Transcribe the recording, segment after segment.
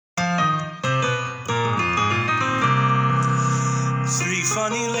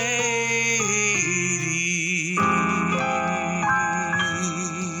funny ladies.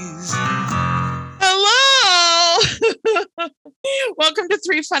 Hello. Welcome to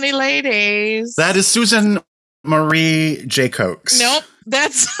Three Funny Ladies. That is Susan Marie J. Cokes. Nope,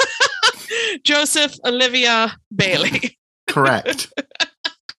 that's Joseph Olivia Bailey. Correct.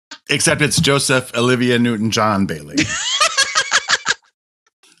 Except it's Joseph Olivia Newton-John Bailey.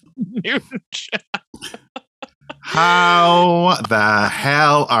 Newton-John. How the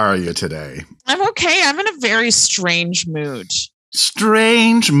hell are you today? I'm okay. I'm in a very strange mood.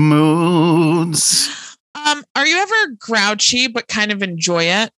 Strange moods. Are you ever grouchy but kind of enjoy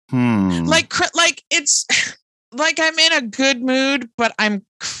it? Like it's like I'm in a good mood, but I'm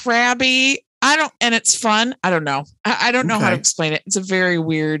crabby. And it's fun. I don't know. I don't know how to explain it. It's a very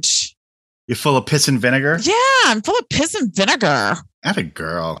weird. You're full of piss and vinegar? Yeah, I'm full of piss and vinegar. That a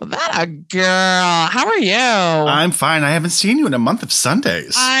girl. That a girl. How are you? I'm fine. I haven't seen you in a month of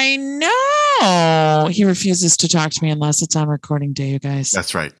Sundays. I know. He refuses to talk to me unless it's on recording day, you guys.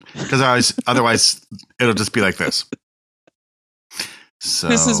 That's right. Because otherwise, it'll just be like this. So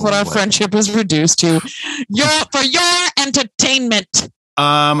this is what our friendship is reduced to. For your entertainment.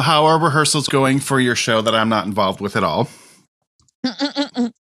 How are rehearsals going for your show that I'm not involved with at all?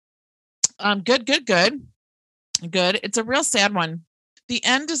 Good. Good. It's a real sad one. The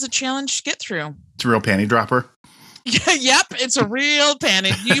end is a challenge to get through. It's a real panty dropper. Yep, it's a real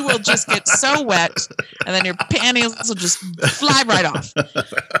panty. You will just get so wet, and then your panties will just fly right off.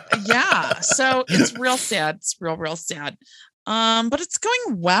 Yeah, so it's real sad. It's real sad. But it's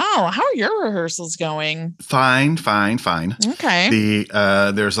going well. How are your rehearsals going? Fine. Okay.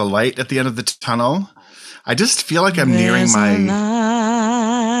 There's a light at the end of the tunnel. I just feel like I'm nearing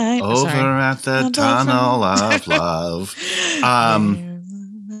my over at the tunnel of love.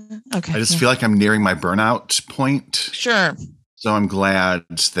 Okay. I just feel like I'm nearing my burnout point. Sure. So I'm glad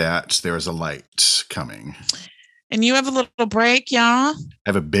that there is a light coming. And you have a little break, yeah? I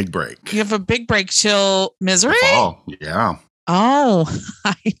have a big break. You have a big break till Misery? Oh, yeah. Oh,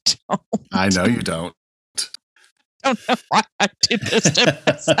 I don't. I know you don't. I don't know why I did this to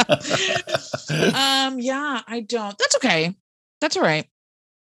myself. Yeah, I don't. That's okay. That's all right.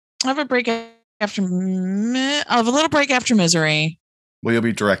 I have a break after. I have a little break after Misery. Well, you'll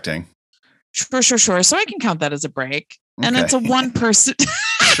be directing. Sure. So I can count that as a break, and it's a one person.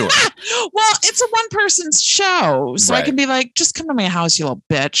 Sure. Well, it's a one person's show, so right. I can be like, just come to my house, you little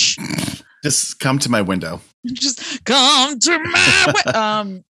bitch. Just come to my window. Just come to my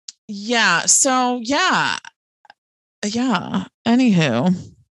window. Yeah. So yeah. Anywho,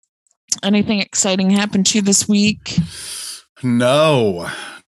 anything exciting happened to you this week? No,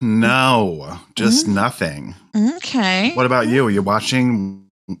 just nothing. Okay. What about you? Are you watching,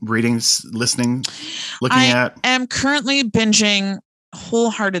 reading, listening, looking at? I am currently binging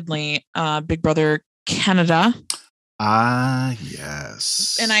wholeheartedly Big Brother Canada.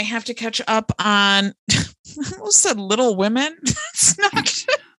 Yes. And I have to catch up on, I almost said Little Women. It's not.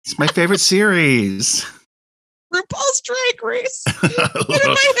 It's my favorite series. RuPaul's Drag Race. In my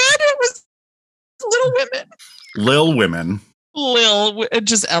head, it was Little Women. Lil Women.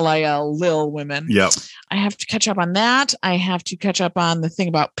 Just Lil, Lil Women. Yep. I have to catch up on that. I have to catch up on the thing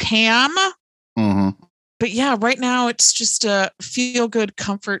about Pam. Mm-hmm. But yeah, right now it's just a feel-good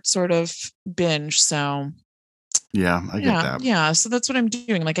comfort sort of binge. So yeah, I get that. Yeah, so that's what I'm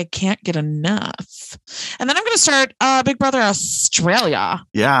doing. Like I can't get enough. And then I'm going to start Big Brother Australia.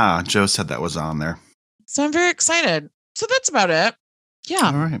 Yeah, Joe said that was on there. So I'm very excited. So that's about it. Yeah.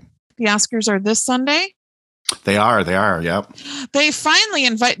 All right. The Oscars are this Sunday. They are. Yep. They finally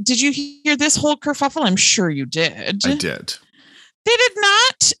did you hear this whole kerfuffle? I'm sure you did. I did. They did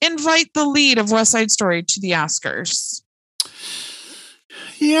not invite the lead of West Side Story to the Oscars.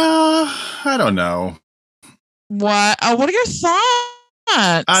 Yeah, I don't know. What? What are your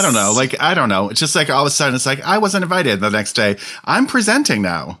thoughts? I don't know. I don't know. It's just like all of a sudden it's like I wasn't invited. The next day I'm presenting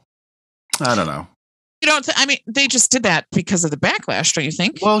now. I don't know. You don't. They just did that because of the backlash, don't you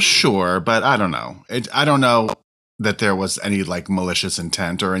think? Well, sure, but I don't know. I don't know that there was any malicious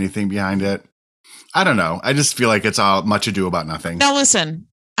intent or anything behind it. I don't know. I just feel like it's all much ado about nothing. Now, listen.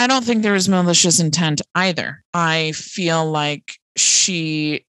 I don't think there was malicious intent either. I feel like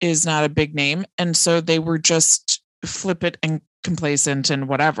she is not a big name, and so they were just flippant and complacent and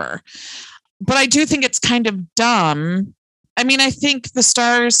whatever. But I do think it's kind of dumb. I think the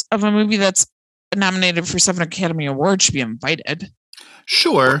stars of a movie that's nominated for 7 Academy Awards should be invited.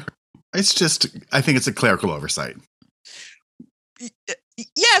 Sure. It's just, I think it's a clerical oversight.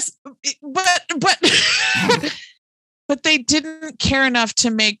 Yes, but but they didn't care enough to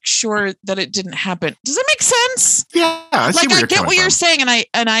make sure that it didn't happen. Does that make sense? Yeah, I see Like, where I you're get coming what you're from. saying,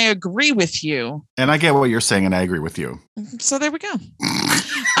 and I agree with you. And I get what you're saying, and I agree with you. So there we go.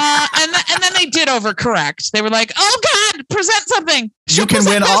 And then they did overcorrect. They were like, "Oh God, present something. You can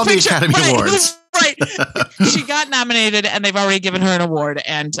win all the Academy Awards." Right. She got nominated, and they've already given her an award.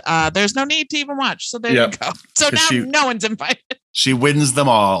 And there's no need to even watch. So there Yep. you go. So now no one's invited. She wins them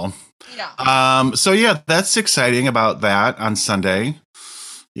all. Yeah. So yeah, that's exciting about that on Sunday.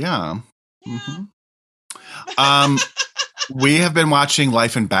 Yeah. Mm-hmm. We have been watching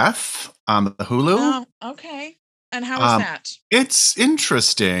Life and Beth on the Hulu. Oh, okay. And how is that? It's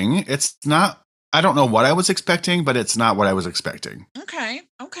interesting. It's not, I don't know what I was expecting, but it's not what I was expecting. Okay.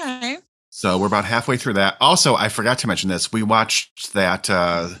 So we're about halfway through that. Also, I forgot to mention this. We watched that,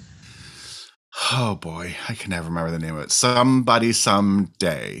 oh boy, I can never remember the name of it. Somebody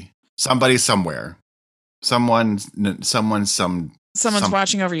Someday. Somebody Somewhere. Someone's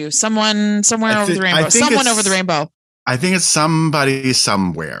watching over you. Someone somewhere over the rainbow. Someone over the rainbow. I think it's Somebody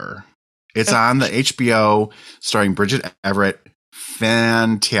Somewhere. It's on the HBO, starring Bridget Everett.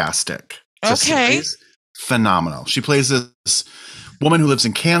 Fantastic. Series. Phenomenal. She plays this woman who lives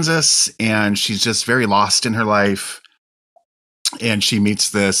in Kansas, and she's just very lost in her life. And she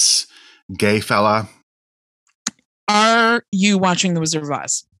meets this gay fella. Are you watching The Wizard of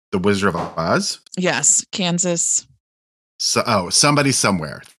Oz? The Wizard of Oz? Yes. Kansas. Somebody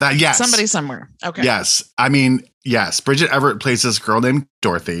Somewhere. Yes. Somebody Somewhere. Okay. Yes. I mean, yes. Bridget Everett plays this girl named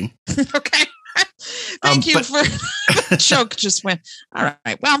Dorothy. Okay. Thank you for the joke. Just went. All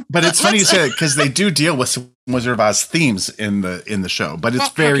right. Well, but it's funny you say it because they do deal with some Wizard of Oz themes in the show, but it's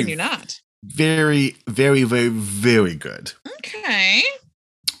how can you not? Very, very, very, very good. Okay.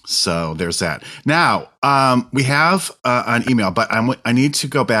 So there's that. Now, we have an email, but I need to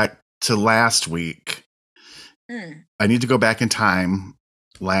go back to last week. I need to go back in time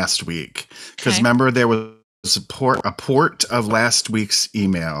last week because remember there was a port of last week's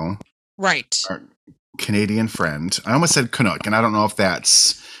email. Right. Our Canadian friend. I almost said Canuck, and I don't know if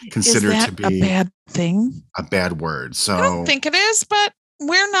that's considered to be a bad thing. A bad word. So I don't think it is, but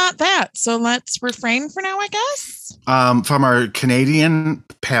we're not that. So let's refrain for now, I guess. From our Canadian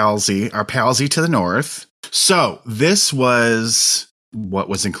palsy, our palsy to the north. So this was what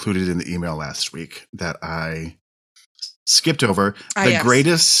was included in the email last week that I skipped over. The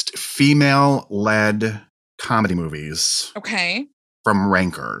greatest female-led comedy movies. Okay. From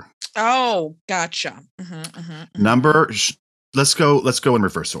Ranker. Oh, gotcha. Let's go in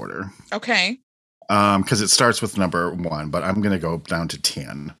reverse order. Okay. Because it starts with number 1, but I'm going to go down to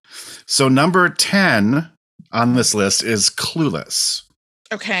 10. So number 10 on this list is Clueless.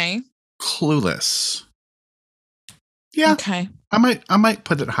 Okay. Clueless. Yeah. Okay. I might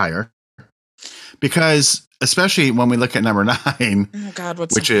put it higher because especially when we look at number 9, oh God,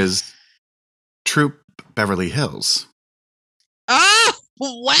 which is Troop Beverly Hills. Oh,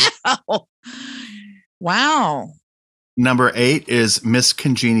 wow. Number 8 is Miss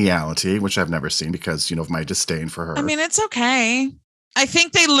Congeniality, which I've never seen because, of my disdain for her. I mean, it's okay. I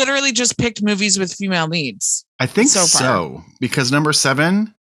think they literally just picked movies with female leads. I think so because number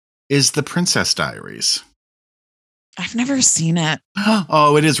 7 is The Princess Diaries. I've never seen it.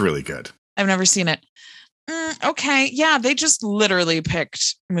 Oh, it is really good. I've never seen it. Okay. Yeah, they just literally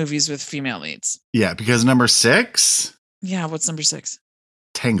picked movies with female leads. Yeah, because number 6. Yeah, what's number 6?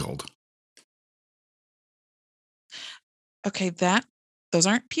 Tangled. Okay, those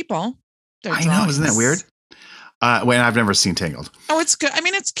aren't people. I know, isn't that weird? I've never seen Tangled. Oh, it's good. I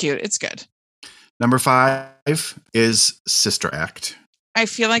mean, it's cute. It's good. Number 5 is Sister Act. I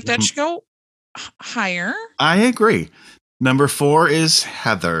feel like that should go higher. I agree. Number 4 is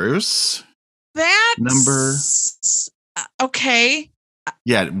Heathers. Okay.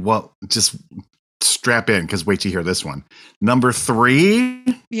 Yeah, well, just strap in because wait to hear this one. Number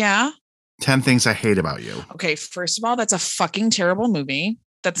 3. Yeah. 10 Things I Hate About You. Okay, first of all, that's a fucking terrible movie.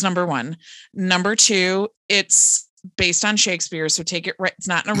 That's number 1. Number 2, it's based on Shakespeare, so take it right. It's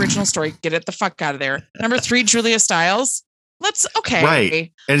not an original story. Get it the fuck out of there. Number 3, Julia Stiles.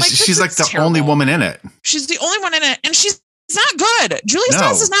 Right. And she's like the only woman in it. She's the only one in it, and she's not good. Julia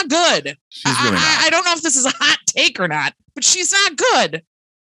Stiles is not good. She's really not. I don't know if this is a hot take or not, but she's not good.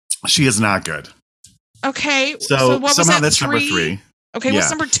 She is not good. Okay. So what somehow was that, that's number 3. Okay, what's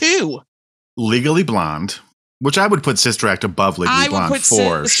number 2? Legally Blonde, which I would put Sister Act above Legally Blonde. I would put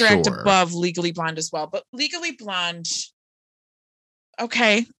Sister Act above Legally Blonde as well, but Legally Blonde.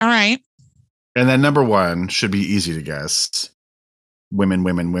 Okay, all right. And then number 1 should be easy to guess. Women,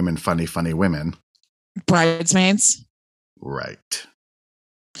 Women, Women, Funny, Funny Women. Bridesmaids. Right.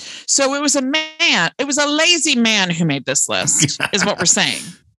 So it was a man. It was a lazy man who made this list, is what we're saying.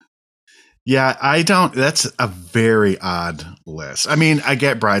 Yeah, I don't. That's a very odd list. I mean, I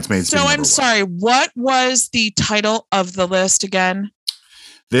get Bridesmaids. So I'm sorry. What was the title of the list again?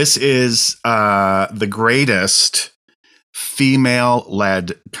 This is the greatest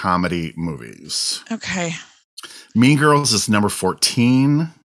female-led comedy movies. Okay. Mean Girls is number 14.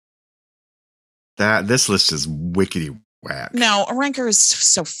 This list is wickedy whack. No, Ranker is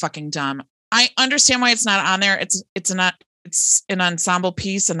so fucking dumb. I understand why it's not on there. It's an ensemble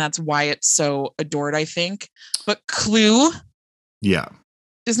piece, and that's why it's so adored, I think. But Clue,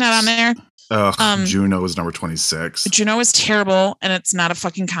 is not on there. Juno is number 26. Juno is terrible, and it's not a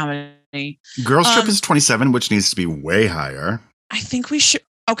fucking comedy. Girls Trip is 27, which needs to be way higher. I think we should.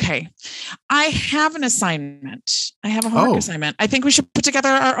 Okay, I have an assignment. I have a homework assignment. I think we should put together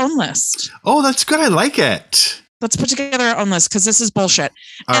our own list. Oh, that's good. I like it. Let's put together our own list because this is bullshit.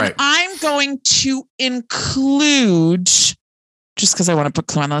 All right. I'm going to include, just because I want to put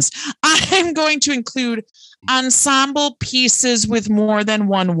Clue on the list, I'm going to include ensemble pieces with more than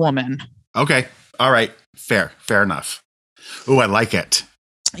one woman. Okay. All right. Fair enough. Oh, I like it.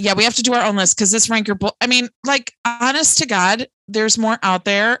 Yeah, we have to do our own list because this ranker, I mean, like, honest to God, there's more out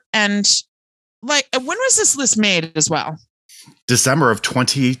there. And like, when was this list made as well? December of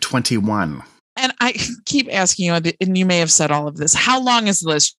 2021. And I keep asking you, and you may have said all of this. How long is the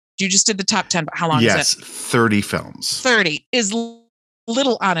list? You just did the top 10, but how long is it? Yes, 30 films. 30 is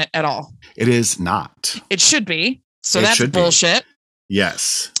little on it at all. It is not. It should be. So that's bullshit.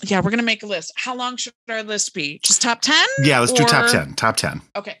 Yes. Yeah, we're going to make a list. How long should our list be? Just top 10? Yeah, let's do top 10. Top 10.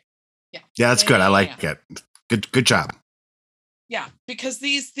 Okay. Yeah. Yeah, that's good. I like it. Good job. Yeah, because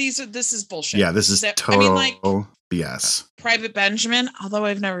this is bullshit. Yeah, this is total BS. Private Benjamin, although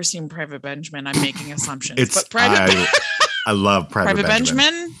I've never seen Private Benjamin, I'm making assumptions. But I love Private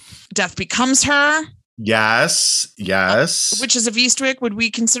Benjamin. Death Becomes Her. Yes. Witches of Eastwick. Would we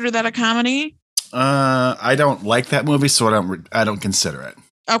consider that a comedy? I don't like that movie, so I don't consider it.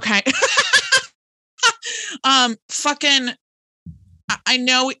 Okay. Fucking. I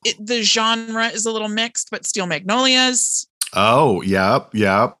know the genre is a little mixed, but Steel Magnolias. Oh, yep.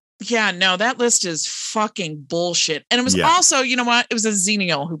 Yeah, no, that list is fucking bullshit. And it was also, you know what? It was a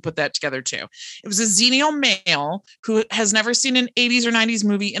Xenial who put that together too. It was a Xenial male who has never seen an 80s or 90s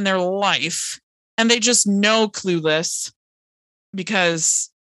movie in their life. And they just know Clueless because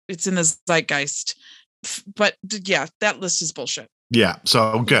it's in the zeitgeist. But yeah, that list is bullshit. Yeah,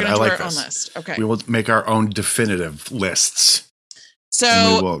 so good. I like this. List. Okay. We will make our own definitive lists.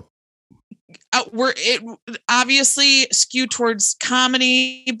 So we're obviously skewed towards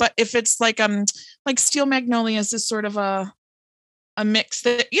comedy, but if it's like Steel Magnolias is sort of a mix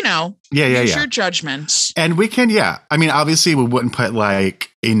that, use your judgment. And we can, I mean, obviously we wouldn't put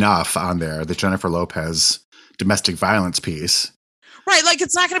like enough on there, the Jennifer Lopez domestic violence piece. Right, like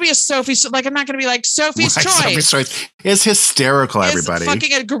it's not going to be a Sophie. Like I'm not going to be like Sophie's Choice. Sophie's Choice is hysterical. Everybody,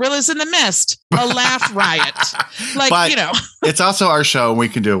 fucking a Gorillas in the Mist, a laugh riot. Like but it's also our show, and we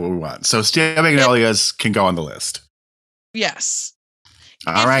can do what we want. So Steel Magnolias can go on the list. Yes.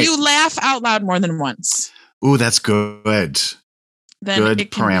 All right. If you laugh out loud more than once. Ooh, that's good. Then good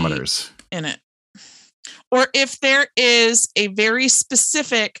parameters in it. Or if there is a very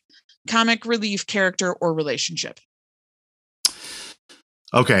specific comic relief character or relationship.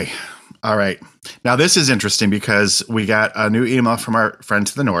 Okay. All right. Now this is interesting because we got a new email from our friend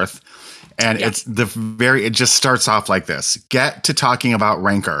to the north, and it just starts off like this. Get to talking about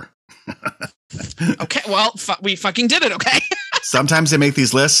Ranker. Okay. Well, we fucking did it. Okay. Sometimes they make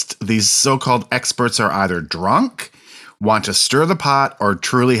these lists. These so-called experts are either drunk, want to stir the pot, or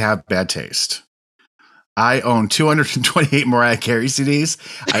truly have bad taste. I own 228 Mariah Carey CDs.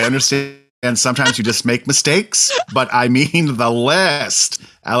 I understand. And sometimes you just make mistakes, but I mean the list.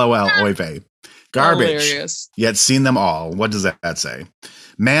 LOL, oy vey. Garbage. Hilarious. Yet seen them all. What does that say?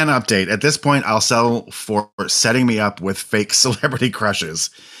 Man update. At this point, I'll settle for setting me up with fake celebrity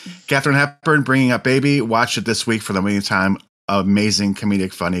crushes. Katharine Hepburn, Bringing Up Baby. Watched it this week for the millionth time. Amazing,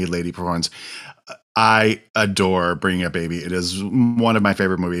 comedic, funny lady performance. I adore Bringing Up Baby. It is one of my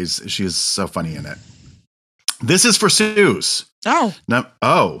favorite movies. She is so funny in it. This is for Suze.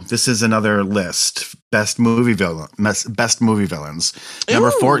 This is another list. Best movie villains.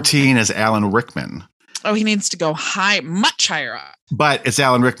 Number 14 is Alan Rickman. Oh, he needs to go much higher up. But it's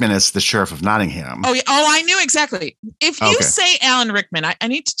Alan Rickman as the Sheriff of Nottingham. Oh, yeah. Oh, I knew exactly. If you say Alan Rickman, I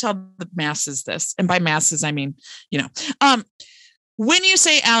need to tell the masses this. And by masses, I mean, when you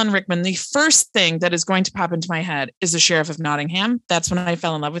say Alan Rickman, the first thing that is going to pop into my head is the Sheriff of Nottingham. That's when I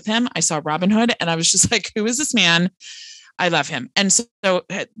fell in love with him. I saw Robin Hood and I was just like, who is this man? I love him. And so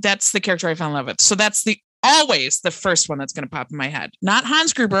that's the character I fell in love with. So that's always the first one that's going to pop in my head. Not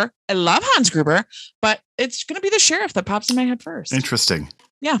Hans Gruber. I love Hans Gruber, but it's going to be the sheriff that pops in my head first. Interesting.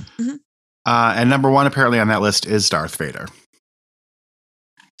 Yeah. Mm-hmm. And number one, apparently on that list, is Darth Vader.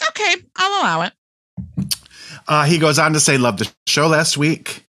 Okay, I'll allow it. He goes on to say, loved the show last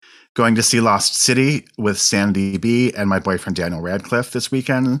week. Going to see Lost City with Sandy B and my boyfriend Daniel Radcliffe this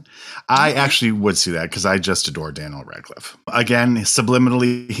weekend. I actually would see that because I just adore Daniel Radcliffe. Again,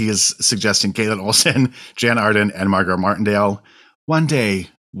 subliminally, he is suggesting Caitlin Olsen, Jan Arden, and Margaret Martindale. One day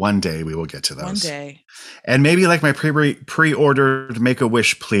we will get to those. One day. And maybe like my pre-ordered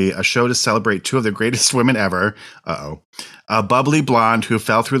Make-A-Wish plea, a show to celebrate two of the greatest women ever. A bubbly blonde who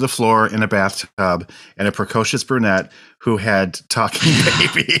fell through the floor in a bathtub and a precocious brunette who had talking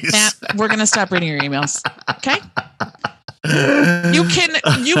babies. Matt, we're going to stop reading your emails. Okay? You can,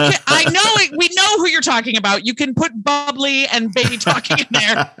 I know it, we know who you're talking about. You can put bubbly and baby talking in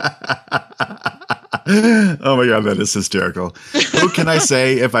there. Oh my God, that is hysterical. Who can I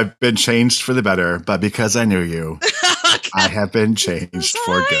say if I've been changed for the better, but because I knew you, I have been changed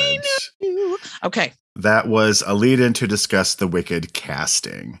for good. Okay. That was a lead in to discuss the Wicked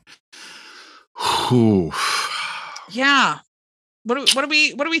casting. Whew. Yeah. What do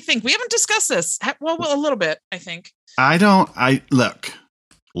we think? We haven't discussed this. Well, a little bit, I think.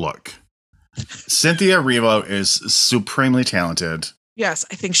 Look. Cynthia Erivo is supremely talented. Yes,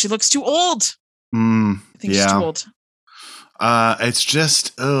 I think she looks too old. I think she's too old. It's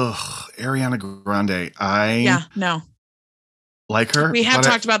just Ariana Grande. No. Like her. We have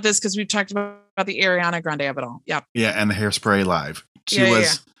talked about this because we've talked about the Ariana Grande of it all. Yeah. Yeah, and the Hairspray Live. She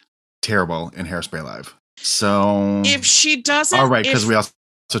was terrible in Hairspray Live. So if she doesn't, all right, because we also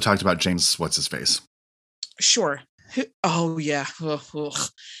talked about James what's his face. Sure. Oh yeah.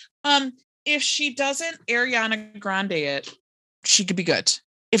 If she doesn't Ariana Grande it, she could be good.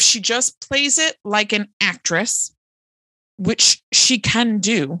 If she just plays it like an actress, which she can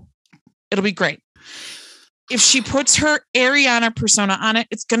do, it'll be great. If she puts her Ariana persona on it,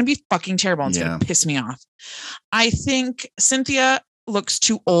 it's going to be fucking terrible. It's going to piss me off. I think Cynthia looks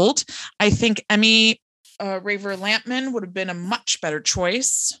too old. I think Emmy Raver Lampman would have been a much better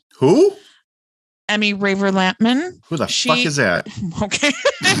choice. Who? Emmy Raver Lampman. Who the fuck is that? Okay.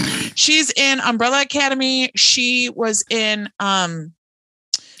 She's in Umbrella Academy. She was in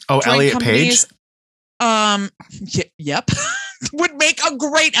Elliot Page. Yep. Would make a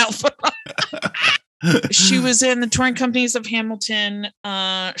great outfit. She was in the touring companies of Hamilton.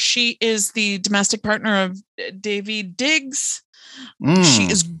 She is the domestic partner of Davy Diggs.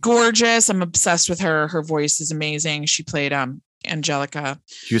 She is gorgeous. I'm obsessed with her. Her voice is amazing. She played Angelica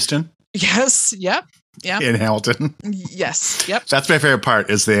Houston. Yes. Yep. Yeah. In Hamilton. Yes. Yep. That's my favorite part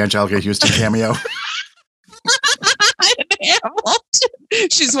is the Angelica Houston cameo. Hamilton.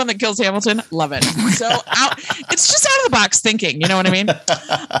 She's the one that kills Hamilton. Love it. So it's just out of the box thinking. You know what I mean?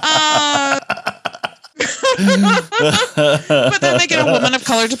 But then they get a woman of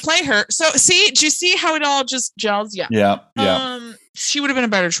color to play her. So do you see how it all just gels? Yeah. Yeah. She would have been a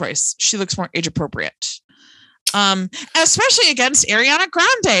better choice. She looks more age appropriate. Especially against Ariana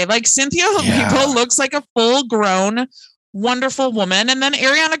Grande. Like Cynthia Erivo looks like a full grown, wonderful woman, and then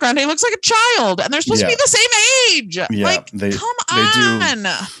Ariana Grande looks like a child, and they're supposed to be the same age. Yeah, like, come on.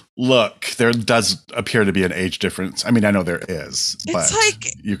 Look, there does appear to be an age difference. I mean, I know there is, but it's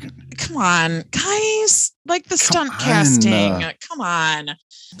like, you can come on, guys. Like the stunt casting. Come on.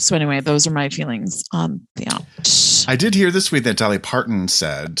 So anyway, those are my feelings on the out. I did hear this week that Dolly Parton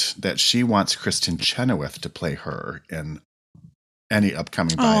said that she wants Kristen Chenoweth to play her in any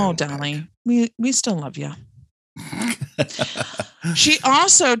upcoming biopic. Oh, Dolly, we still love you. She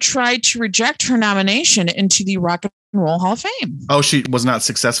also tried to reject her nomination into the Rock and Roll Hall of Fame. Oh, she was not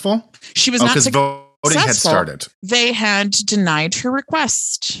successful? She was not successful. Voting had started. They had denied her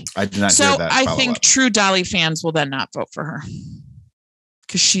request. I did not hear that. So I think true Dolly fans will then not vote for her.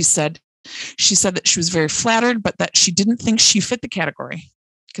 Because she said that she was very flattered, but that she didn't think she fit the category.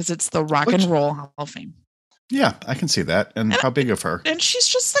 Because it's the Rock and Roll Hall of Fame. Yeah, I can see that. And how big of her? And she's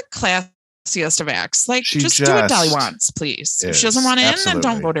just the classiest of acts. Like, just do what Dolly wants, please. If she doesn't want in, then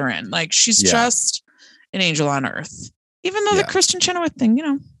don't vote her in. Like, she's just an angel on earth. Even though the Kristen Chenoweth thing,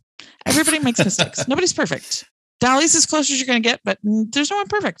 everybody makes mistakes. Nobody's perfect. Dolly's as close as you're going to get, but there's no one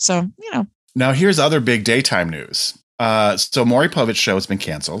perfect. So, Now, here's other big daytime news. So Maury Povich show has been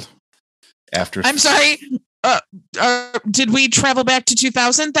canceled. I'm sorry. Did we travel back to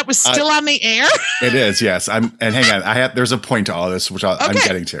 2000? That was still on the air? It is, yes. And hang on. There's a point to all this, which I'm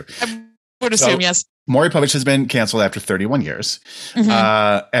getting to. I would assume, yes. Maury Povich has been canceled after 31 years.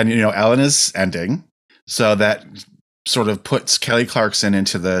 Mm-hmm. And, Ellen is ending. So that sort of puts Kelly Clarkson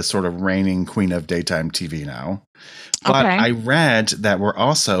into the sort of reigning queen of daytime TV now. But Okay. I read that we're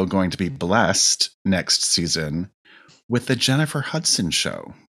also going to be blessed next season with the Jennifer Hudson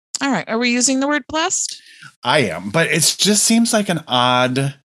show. All right. Are we using the word blessed? I am, but it just seems like an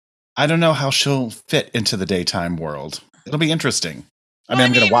odd. I don't know how she'll fit into the daytime world. It'll be interesting. I mean,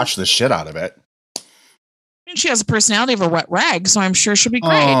 I'm going to watch the shit out of it. She has a personality of a wet rag, so I'm sure she'll be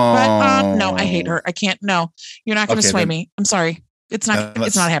great. But no, I hate her. I can't. No, you're not going to sway me. I'm sorry. It's not.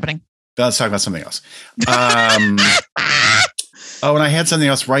 It's not happening. Let's talk about something else. And I had something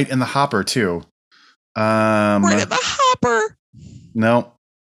else right in the hopper too. Right in the hopper. No.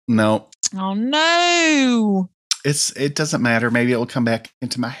 Oh no. It doesn't matter. Maybe it will come back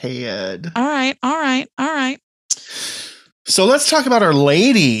into my head. All right. So let's talk about Our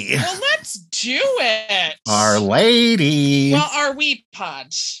Lady. Well, let's do it. Our Lady. Well, our wee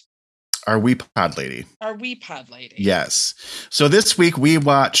pod. Our wee pod lady. Our wee pod lady. Yes. So this week we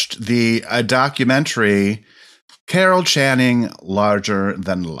watched the documentary Carol Channing, Larger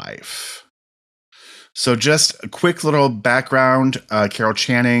Than Life. So just a quick little background. Carol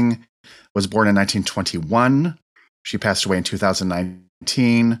Channing was born in 1921. She passed away in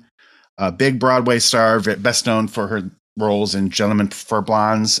 2019. A big Broadway star, best known for her roles in Gentlemen Prefer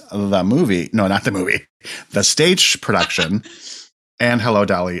Blondes, the movie. No, not the movie. The stage production. And Hello,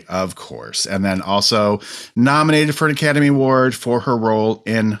 Dolly, of course. And then also nominated for an Academy Award for her role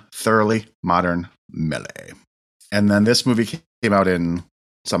in Thoroughly Modern Millie. And then this movie came out in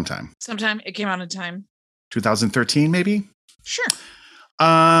sometime. It came out in time. 2013, maybe? Sure.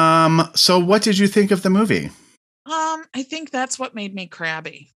 So what did you think of the movie? I think that's what made me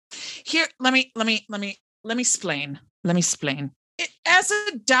crabby. Here, let me explain. As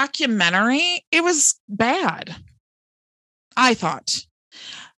a documentary, it was bad. I thought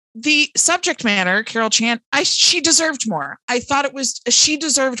the subject matter, Carol Chan, she deserved more. I thought she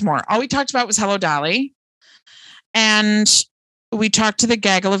deserved more. All we talked about was Hello, Dolly. And we talked to the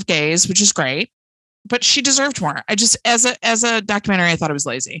gaggle of gays, which is great, but she deserved more. I just, as a documentary, I thought it was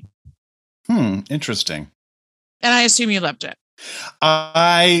lazy. Interesting. And I assume you loved it.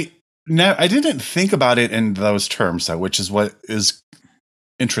 I didn't think about it in those terms, though, which is what is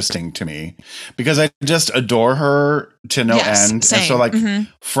interesting to me, because I just adore her to no end. Same. And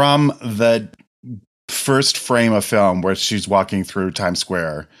so from the first frame of film where she's walking through Times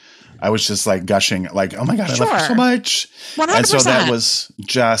Square, I was just like gushing, like, oh my God, I love her so much. 100%. And so that was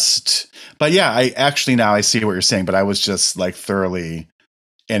just, but yeah, I actually now I see what you're saying, but I was just like thoroughly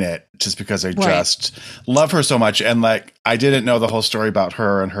in it just because I just love her so much. And like, I didn't know the whole story about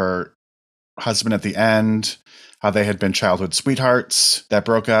her and her husband at the end, how they had been childhood sweethearts that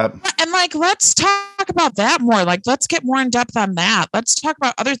broke up. And like, let's talk about that more. Like, let's get more in depth on that. Let's talk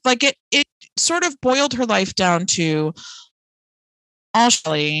about others. Like it sort of boiled her life down to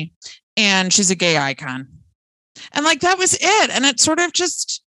Ashley, and she's a gay icon. And like, that was it. And it sort of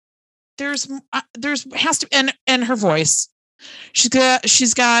just, there's has to, and her voice, she's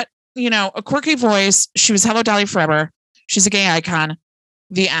got, a quirky voice. She was Hello, Dolly forever. She's a gay icon.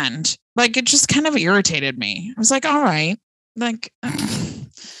 The end. Like, it just kind of irritated me. I was like, all right, like,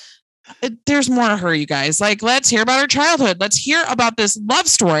 there's more to her, you guys. Like, let's hear about her childhood. Let's hear about this love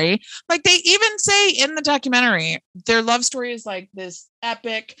story. Like, they even say in the documentary, their love story is like this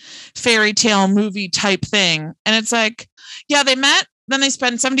epic fairy tale movie type thing. And it's like, yeah, they met, then they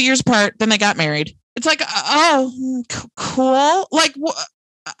spent 70 years apart, then they got married. It's like, oh, cool. Like,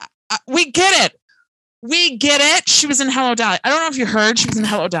 we get it. We get it. She was in Hello, Dolly. I don't know if you heard, she was in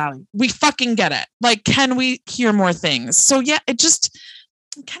Hello, Dolly. We fucking get it. Like, can we hear more things? So yeah, it just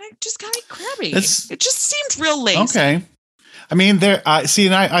kind of got me crabby. It just seemed real lazy. Okay. I mean, I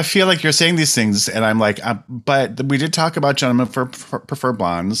feel like you're saying these things, and I'm like, but we did talk about Gentlemen Prefer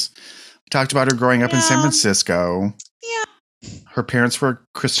Blondes. We talked about her growing up in San Francisco. Yeah. Her parents were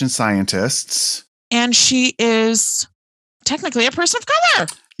Christian Scientists. And she is technically a person of color.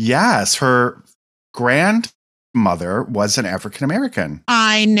 Yes. Her grandmother was an African American.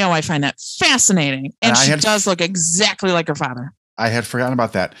 I know. I find that fascinating. And she does look exactly like her father. I had forgotten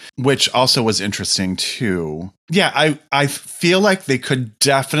about that, which also was interesting too. Yeah, I feel like they could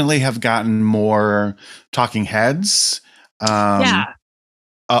definitely have gotten more talking heads.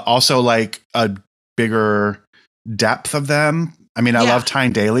 Also, like a bigger depth of them. I mean, I love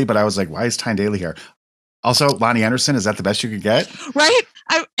Tyne Daly, but I was like, why is Tyne Daly here? Also, Lonnie Anderson, is that the best you could get? Right.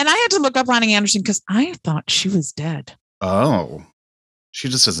 I had to look up Lonnie Anderson because I thought she was dead. Oh, she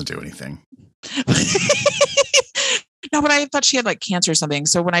just doesn't do anything. No, but I thought she had like cancer or something.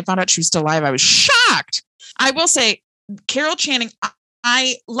 So when I found out she was still alive, I was shocked. I will say, Carol Channing,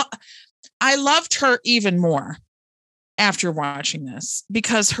 I loved her even more after watching this,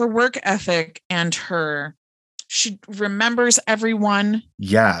 because her work ethic and she remembers everyone.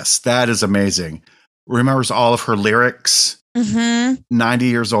 Yes, that is amazing. Remembers all of her lyrics. 90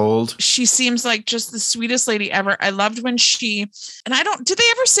 years old. She seems like just the sweetest lady ever. I loved when did they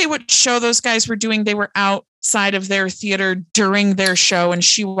ever say what show those guys were doing? They were outside of their theater during their show and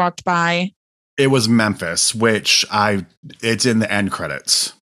she walked by. It was Memphis, which it's in the end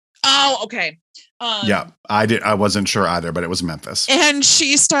credits. Oh, okay. Yeah, I wasn't sure either, but it was Memphis. And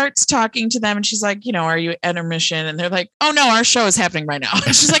she starts talking to them and she's like, are you at intermission? And they're like, oh no, our show is happening right now.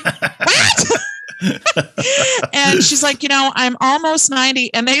 And she's like, what? And she's like, I'm almost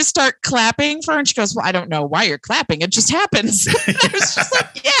 90. And they start clapping for her. And she goes, well, I don't know why you're clapping. It just happens. I was just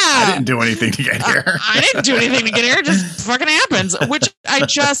like, yeah. I didn't do anything to get here. I didn't do anything to get here. It just fucking happens, which I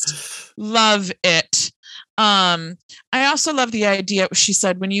just love it. I also love the idea. She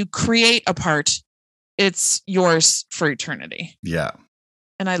said, when you create a part, it's yours for eternity. Yeah.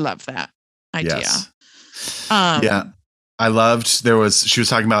 And I love that idea. Yes. Yeah. I loved she was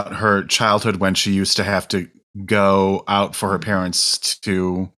talking about her childhood when she used to have to go out for her parents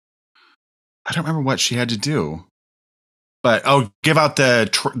to, I don't remember what she had to do, but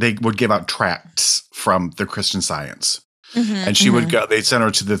they would give out tracts from the Christian Science. And she would go, they'd send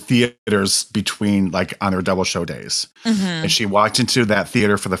her to the theaters between like on their double show days. And she walked into that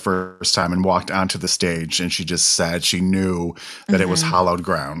theater for the first time and walked onto the stage. And she just said she knew that it was hallowed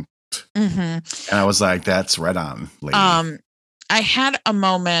ground. And I was like, that's right on, lady. I had a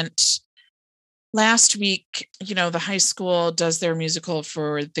moment last week, the high school does their musical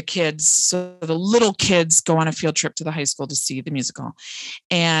for the kids. So the little kids go on a field trip to the high school to see the musical.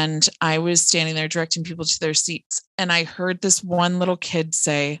 And I was standing there directing people to their seats. And I heard this one little kid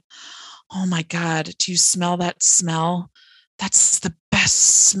say, oh my God, do you smell that smell? That's the best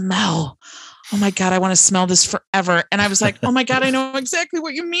smell. Oh my God, I want to smell this forever. And I was like, oh my God, I know exactly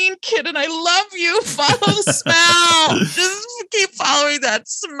what you mean, kid. And I love you. Follow the smell. Just keep following that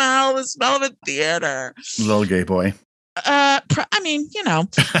smell, the smell of a theater. Little gay boy.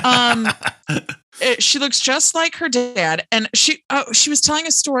 She looks just like her dad. And she was telling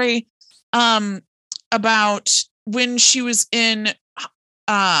a story about when she was in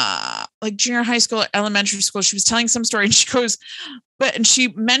like junior high school, elementary school. She was telling some story and she goes, and she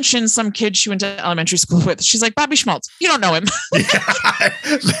mentioned some kid she went to elementary school with. She's like, Bobby Schmaltz. You don't know him.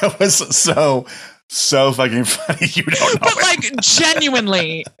 That was so fucking funny. You don't know but him. Like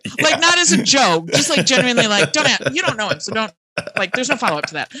genuinely, like not as a joke, just like genuinely like, you don't know him. So don't like, there's no follow up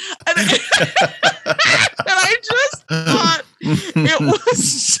to that. And I just thought it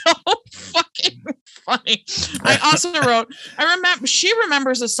was so fucking funny. I also wrote, she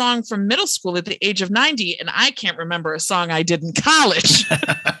remembers a song from middle school at the age of 90, and I can't remember a song I did in college.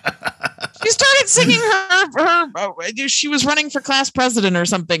 She started singing her she was running for class president or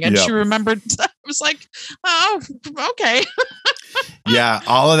something, and she remembered. I was like, oh, okay. Yeah,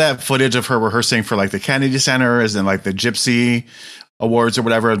 all of that footage of her rehearsing for like the Kennedy Centers and like the Gypsy Awards or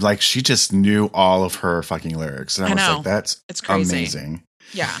whatever, like she just knew all of her fucking lyrics. And I was like, it's crazy. Amazing.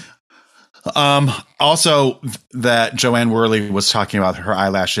 Yeah. Also that Joanne Worley was talking about her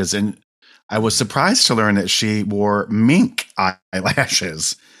eyelashes, and I was surprised to learn that she wore mink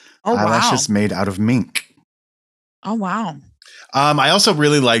eyelashes. Oh, eyelashes made out of mink. Oh, wow. I also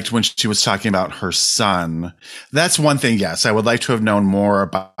really liked when she was talking about her son. That's one thing. Yes, I would like to have known more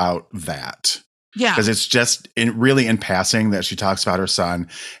about that. Yeah. Because it's just really in passing that she talks about her son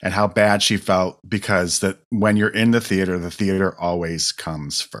and how bad she felt because that when you're in the theater always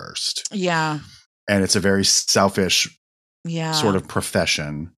comes first. Yeah. And it's a very selfish sort of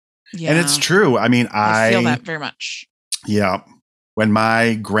profession. Yeah. And it's true. I mean, I feel that very much. Yeah. When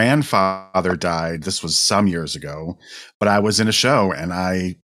my grandfather died, this was some years ago, but I was in a show and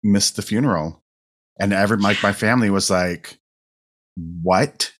I missed the funeral. And my family was like,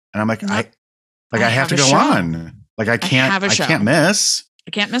 what? And I'm like, I have to go on. Like I can't miss.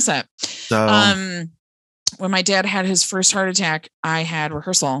 I can't miss it. So when my dad had his first heart attack, I had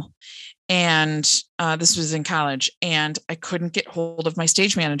rehearsal, and this was in college, and I couldn't get hold of my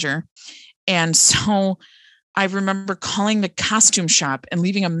stage manager. And so I remember calling the costume shop and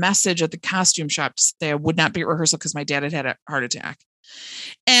leaving a message at the costume shop to say I would not be at rehearsal because my dad had a heart attack.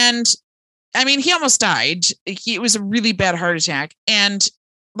 And I mean, he almost died. It was a really bad heart attack. And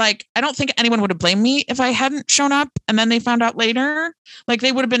like, I don't think anyone would have blamed me if I hadn't shown up and then they found out later. Like,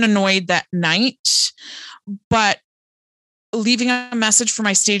 they would have been annoyed that night, but leaving a message for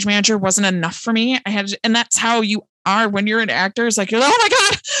my stage manager wasn't enough for me. And that's how you are when you're an actor. It's like, you're like, oh my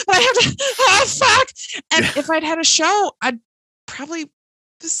God, I have to, oh fuck. And if I'd had a show, I'd probably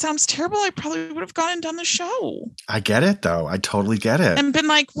this sounds terrible. I probably would have gone and done the show. I get it, though. I totally get it. And been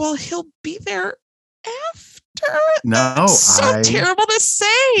like, well, he'll be there after. No, it's so terrible to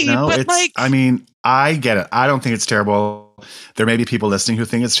say. No, but like, I mean, I get it. I don't think it's terrible. There may be people listening who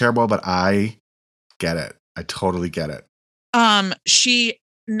think it's terrible, but I get it. I totally get it. She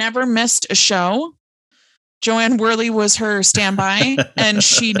never missed a show. Joanne Worley was her standby, and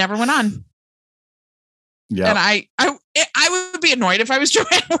she never went on. Yeah, and I would be annoyed if I was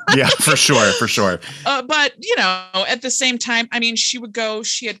Joanne Worley. Yeah, for sure. But at the same time, I mean, she would go.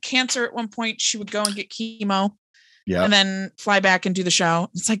 She had cancer at one point. She would go and get chemo. Yeah, and then fly back and do the show.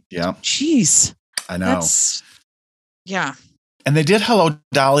 It's like, yeah, geez, I know. Yeah. And they did Hello,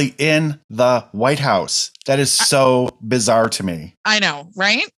 Dolly in the White House. That is so bizarre to me. I know,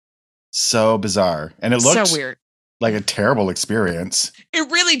 right? So bizarre. And it looked so weird. Like a terrible experience. It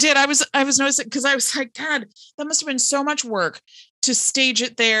really did. I was noticing because I was like, God, that must have been so much work to stage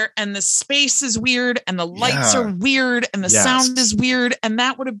it there. And the space is weird and the lights are weird and the sound is weird. And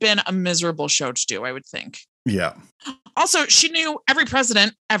that would have been a miserable show to do, I would think. Yeah. Also, she knew every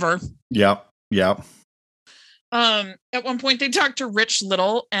president ever. Yep. At one point they talked to Rich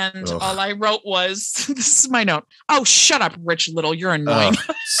Little, and all I wrote was, this is my note. Oh, shut up, Rich Little. You're annoying.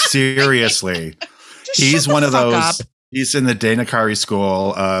 Seriously. He's one of those. He's in the Dana Carvey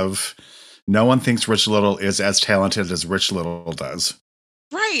school of no one thinks Rich Little is as talented as Rich Little does.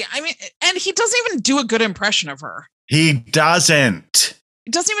 Right. I mean, and he doesn't even do a good impression of her. He doesn't.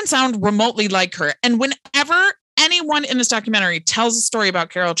 It doesn't even sound remotely like her. And whenever anyone in this documentary tells a story about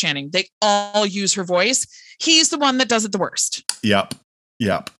Carol Channing, they all use her voice. He's the one that does it the worst. Yep.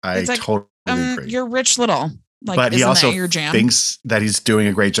 I totally agree. You're Rich Little. Like, but he also your jam? Thinks that he's doing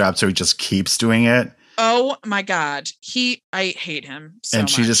a great job, so he just keeps doing it. Oh my God. I hate him so much. And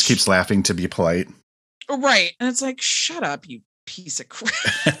she just keeps laughing to be polite. Right. And it's like, shut up, you piece of crap.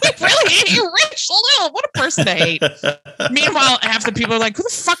 I really hate you, Rich Little. What a person to hate. Meanwhile, half the people are like, who the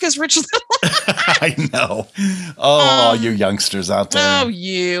fuck is Rich Little? I know. Oh, you youngsters out there. Oh,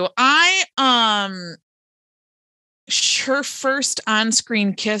 you. Her first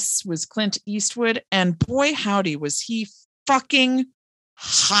on-screen kiss was Clint Eastwood, and boy howdy was he fucking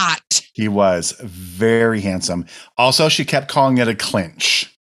hot. He was very handsome. Also, she kept calling it a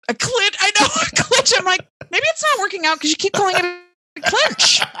clinch. A clinch? I know, a clinch. I'm like, maybe it's not working out because you keep calling it a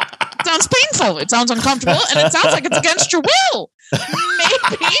clinch. It sounds painful. It sounds uncomfortable, and it sounds like it's against your will.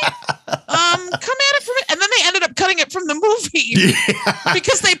 Maybe. Come at it from it. And then they ended up cutting it from the movie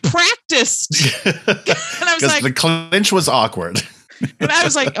because they practiced. And I was like, the clinch was awkward. And I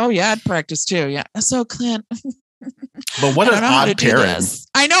was like, oh yeah, I'd practice too. Yeah. So Clint. But what an odd pairing.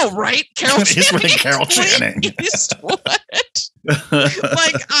 I know, right? Carol Channing. Carol Channing.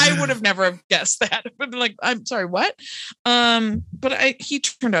 Like, I would have never guessed that. I'd be like, I'm sorry, what? But he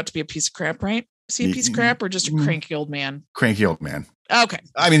turned out to be a piece of crap, right? Is he a piece of crap or just a cranky old man? Cranky old man. Okay.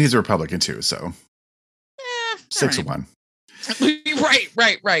 I mean, he's a Republican too, so 6 of 1.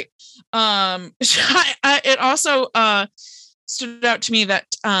 Right. It also stood out to me that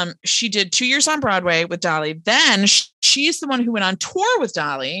she did 2 years on Broadway with Dolly. Then she's the one who went on tour with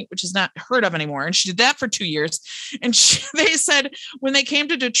Dolly, which is not heard of anymore. And she did that for 2 years. And they said when they came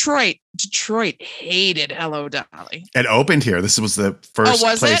to Detroit hated Hello, Dolly. It opened here. This was the first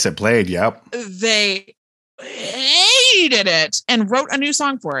place it played. Yep. They hated it and wrote a new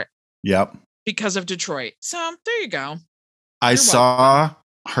song for it. Yep. Because of Detroit. So there you go. I saw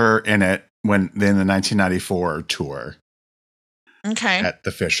her in it in the 1994 tour. Okay. At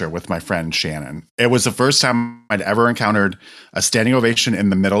the Fisher with my friend Shannon. It was the first time I'd ever encountered a standing ovation in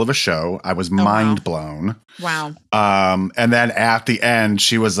the middle of a show. I was mind blown. Wow. And then at the end,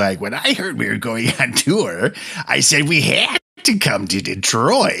 she was like, when I heard we were going on tour, I said we had to come to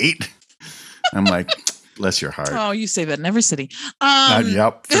Detroit. I'm like, bless your heart. Oh, you say that in every city.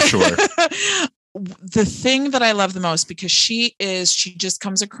 Yep, for sure. The thing that I love the most, because she just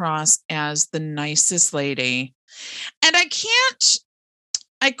comes across as the nicest lady. And I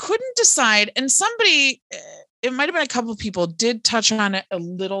couldn't decide. And somebody, it might've been a couple of people did touch on it a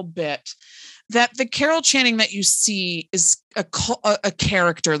little bit, that the Carol Channing that you see is a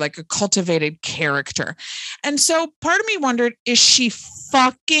character, like a cultivated character. And so part of me wondered, is she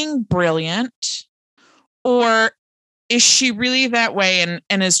fucking brilliant, or is she really that way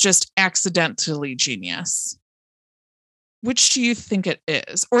and is just accidentally genius? Which do you think it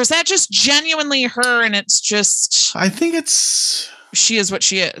is? Or is that just genuinely her and it's just... I think she is what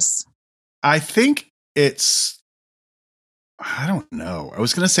she is. I think it's... I don't know. I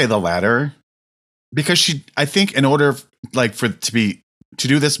was going to say the latter. Because I think in order to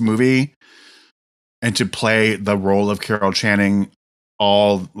do this movie and to play the role of Carol Channing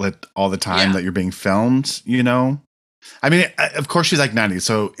all the time that you're being filmed, you know? I mean, of course she's like 90.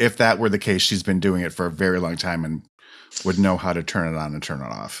 So if that were the case, she's been doing it for a very long time and would know how to turn it on and turn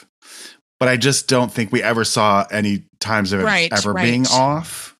it off. But I just don't think we ever saw any times of it ever being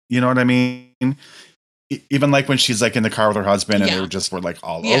off. You know what I mean? Even like when she's like in the car with her husband and they were like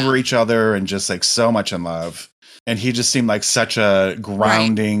all over each other and just like so much in love. And he just seemed like such a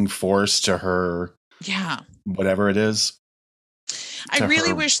grounding force to her. Yeah. Whatever it is. I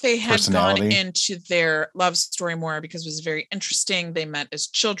really wish they had gone into their love story more because it was very interesting. They met as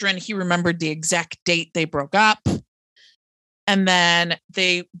children. He remembered the exact date they broke up. And then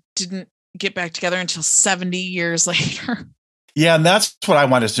they didn't get back together until 70 years later. Yeah, and that's what I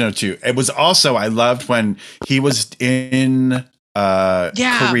wanted to know too. It was also, I loved when he was in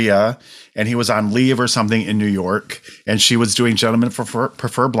Korea and he was on leave or something in New York and she was doing Gentlemen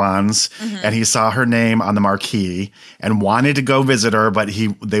Prefer Blondes and he saw her name on the marquee and wanted to go visit her, but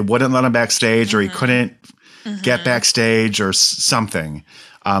they wouldn't let him backstage or he couldn't get backstage or something.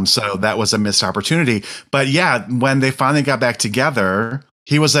 So that was a missed opportunity. But yeah, when they finally got back together,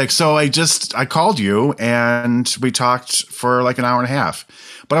 he was like, so I called you and we talked for like an hour and a half.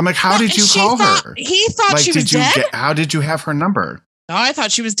 But I'm like, how did you call her? He thought she was dead. How did you have her number? Oh, I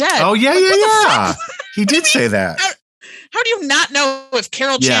thought she was dead. Oh, yeah. He did say that. How do you not know if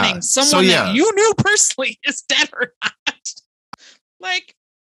Carol Channing, someone that you knew personally, is dead or not? Like,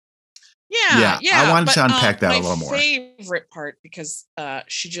 yeah. I wanted to unpack that a little more. My favorite part, because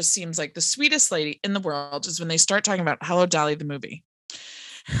she just seems like the sweetest lady in the world, is when they start talking about Hello, Dolly, the movie.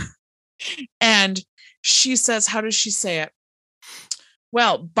 And she says, how does she say it?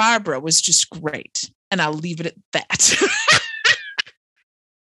 Well, Barbara was just great. And I'll leave it at that.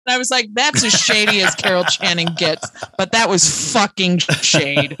 And I was like, that's as shady as Carol Channing gets. But that was fucking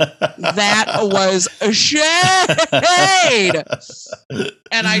shade. That was a shade.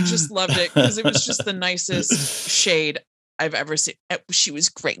 And I just loved it because it was just the nicest shade I've ever seen. She was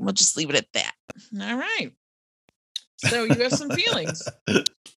great. We'll just leave it at that. All right. So you have some feelings.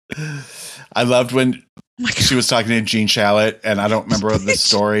 I loved when she was talking to Gene Shalit, and I don't remember the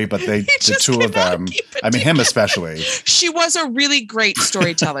story, but the two of them, I mean, him especially. She was a really great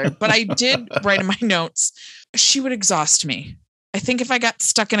storyteller, but I did write in my notes, she would exhaust me. I think if I got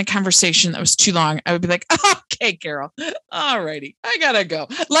stuck in a conversation that was too long, I would be like, okay, Carol, all righty, I gotta go.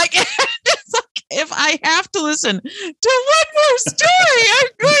 Like, if I have to listen to one more story, I'm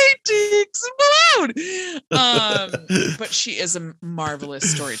going to explode. But she is a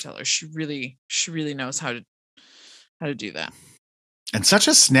marvelous storyteller. She really knows how to do that. And such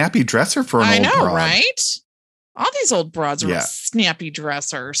a snappy dresser for an old broad. Right? All these old broads are snappy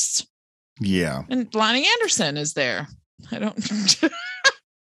dressers. Yeah. And Lonnie Anderson is there. I know.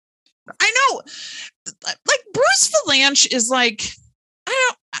 Like Bruce Vilanch is like,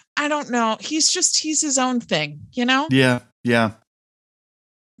 I don't know. He's his own thing, you know? Yeah.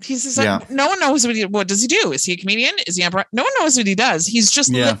 He's no one knows what does he do? Is he a comedian? Is he no one knows what he does. He's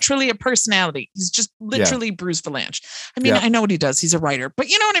just literally a personality. He's just literally Bruce Vilanch. I mean, I know what he does. He's a writer, but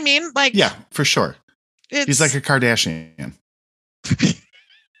you know what I mean? Like, yeah, for sure. He's like a Kardashian.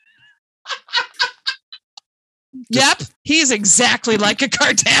 Yep, he's exactly like a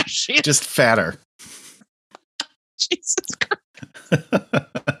Kardashian. Just fatter. Jesus Christ.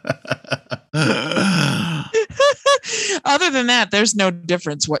 Other than that, there's no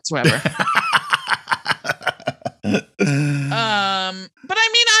difference whatsoever. But I mean,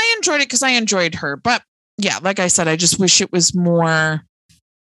 I enjoyed it because I enjoyed her. But yeah, like I said, I just wish it was more.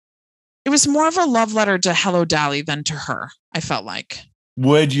 It was more of a love letter to Hello Dolly than to her. I felt like.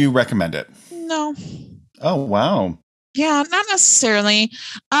 Would you recommend it? No. Oh, wow. Yeah, not necessarily.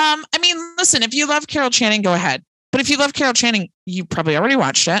 I mean, listen, if you love Carol Channing, go ahead. But if you love Carol Channing, you probably already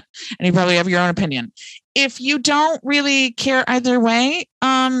watched it and you probably have your own opinion. If you don't really care either way,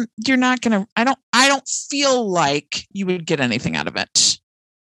 you're not going to, I don't feel like you would get anything out of it.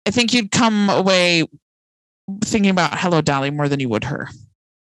 I think you'd come away thinking about Hello Dolly more than you would her.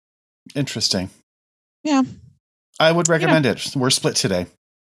 Interesting. Yeah. I would recommend it. We're split today.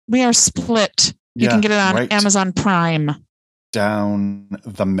 We are split. You can get it on Amazon Prime. Down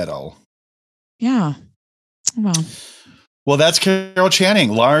the middle. Yeah. Well, that's Carol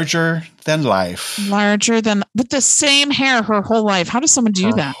Channing. Larger than life. With the same hair her whole life. How does someone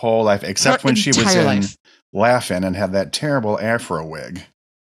do that? Her whole life, except when she was in Laugh-In and had that terrible afro wig.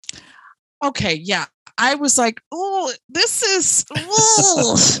 Okay, yeah. I was like, oh, is this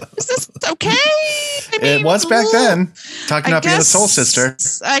okay? I mean, it was back then. Talking about being a soul sister.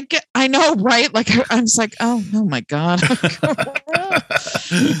 I know, right? Like, I was like, oh my God.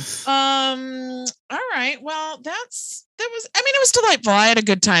 All right. Well, that's it was delightful. I had a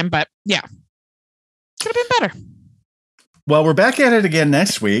good time, but yeah, could have been better. Well, we're back at it again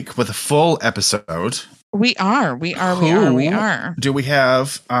next week with a full episode. We are. Do we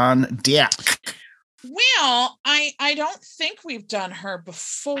have on deck? Well, I don't think we've done her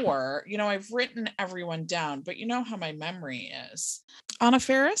before. I've written everyone down, but you know how my memory is. Anna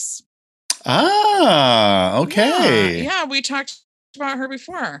Faris. Ah, okay. Yeah, we talked about her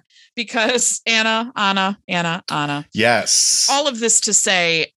before because Anna. Yes. All of this to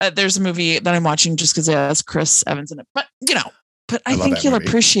say, there's a movie that I'm watching just because it has Chris Evans in it. But I think you'll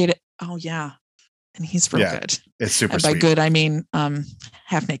appreciate it. Oh yeah, and he's real good. It's super. And by sweet. good, I mean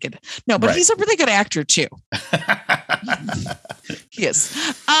half naked. No, but he's a really good actor too. He is.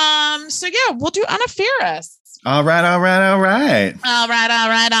 So yeah, we'll do Anna Faris. All right.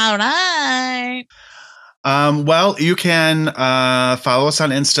 Well, you can follow us on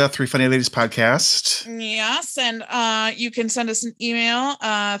Insta, 3 Funny Ladies Podcast. Yes, and you can send us an email,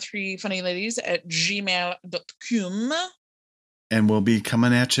 3funnyladies@gmail.com. And we'll be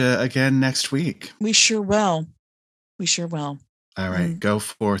coming at you again next week. We sure will. All right, go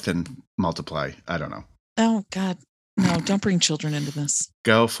forth and multiply. I don't know. Oh, God. No, don't bring children into this.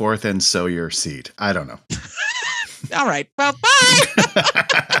 Go forth and sow your seed. I don't know. All right. Well, bye.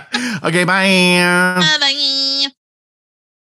 Okay, bye. Bye.